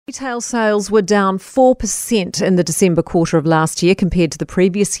Retail sales were down 4% in the December quarter of last year compared to the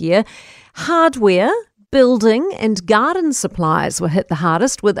previous year. Hardware, building and garden supplies were hit the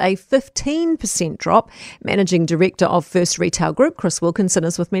hardest with a 15% drop. Managing Director of First Retail Group, Chris Wilkinson,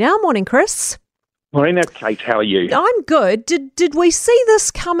 is with me now. Morning, Chris. Morning, Kate. How are you? I'm good. Did we see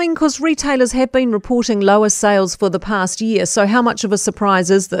this coming? Because retailers have been reporting lower sales for the past year. So how much of a surprise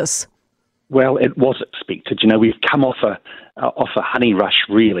is this? Well, it was expected. You know, we've come off a honey rush,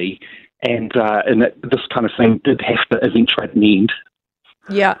 really, and this kind of thing did have to eventuate in the end.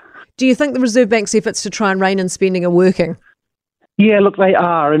 Yeah. Do you think the Reserve Bank's efforts to try and rein in spending are working? Yeah, look, they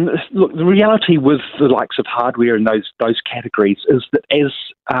are. And look, the reality with the likes of hardware and those categories is that as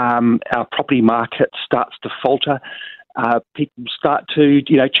our property market starts to falter, people start to,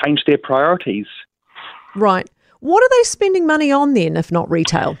 change their priorities. Right. What are they spending money on then, if not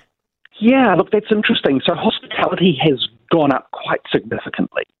retail? Yeah, look, that's interesting. So hospitality has gone up quite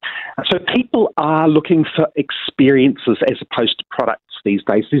significantly. So people are looking for experiences as opposed to products these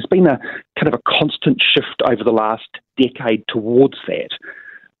days. There's been a kind of a constant shift over the last decade towards that.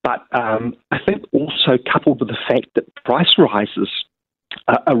 But I think also coupled with the fact that price rises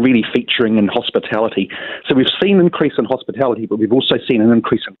are really featuring in hospitality. So we've seen an increase in hospitality, but we've also seen an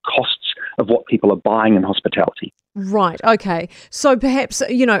increase in costs of what people are buying in hospitality. Right, okay. So perhaps,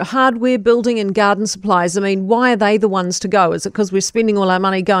 hardware, building and garden supplies, I mean, why are they the ones to go? Is it because we're spending all our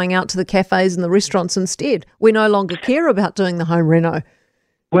money going out to the cafes and the restaurants instead? We no longer care about doing the home reno.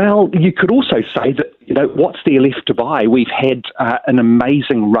 Well, you could also say that, what's there left to buy? We've had an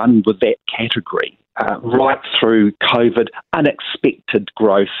amazing run with that category right through COVID, unexpected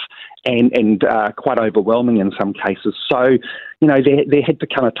growth and quite overwhelming in some cases. So, there had to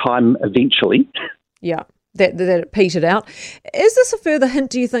come a time eventually. Yeah, that it petered out. Is this a further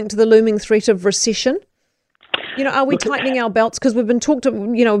hint, do you think, to the looming threat of recession? Are we tightening our belts? Because we've been talked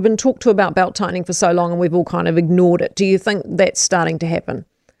to about belt tightening for so long and we've all kind of ignored it. Do you think that's starting to happen?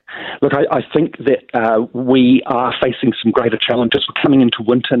 Look, I think that we are facing some greater challenges. We're coming into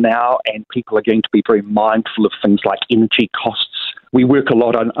winter now and people are going to be very mindful of things like energy costs. We work a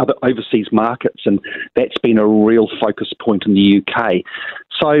lot on other overseas markets and that's been a real focus point in the UK.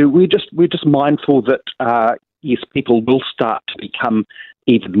 So we're just mindful that, yes, people will start to become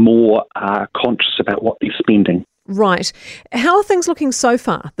even more conscious about what they're spending. Right. How are things looking so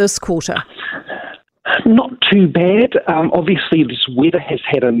far this quarter? Not too bad. Obviously, this weather has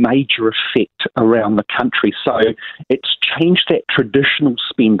had a major effect around the country, so it's changed that traditional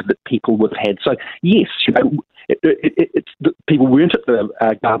spend that people would have had. So, yes, people weren't at the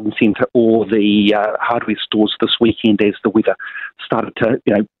garden centre or the hardware stores this weekend as the weather started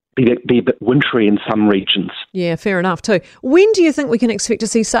to, be a bit wintry in some regions. Yeah, fair enough too. When do you think we can expect to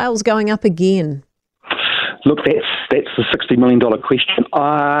see sales going up again? Look, that's the $60 million question.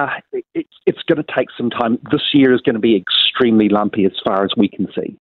 It's going to take some time. This year is going to be extremely lumpy as far as we can see.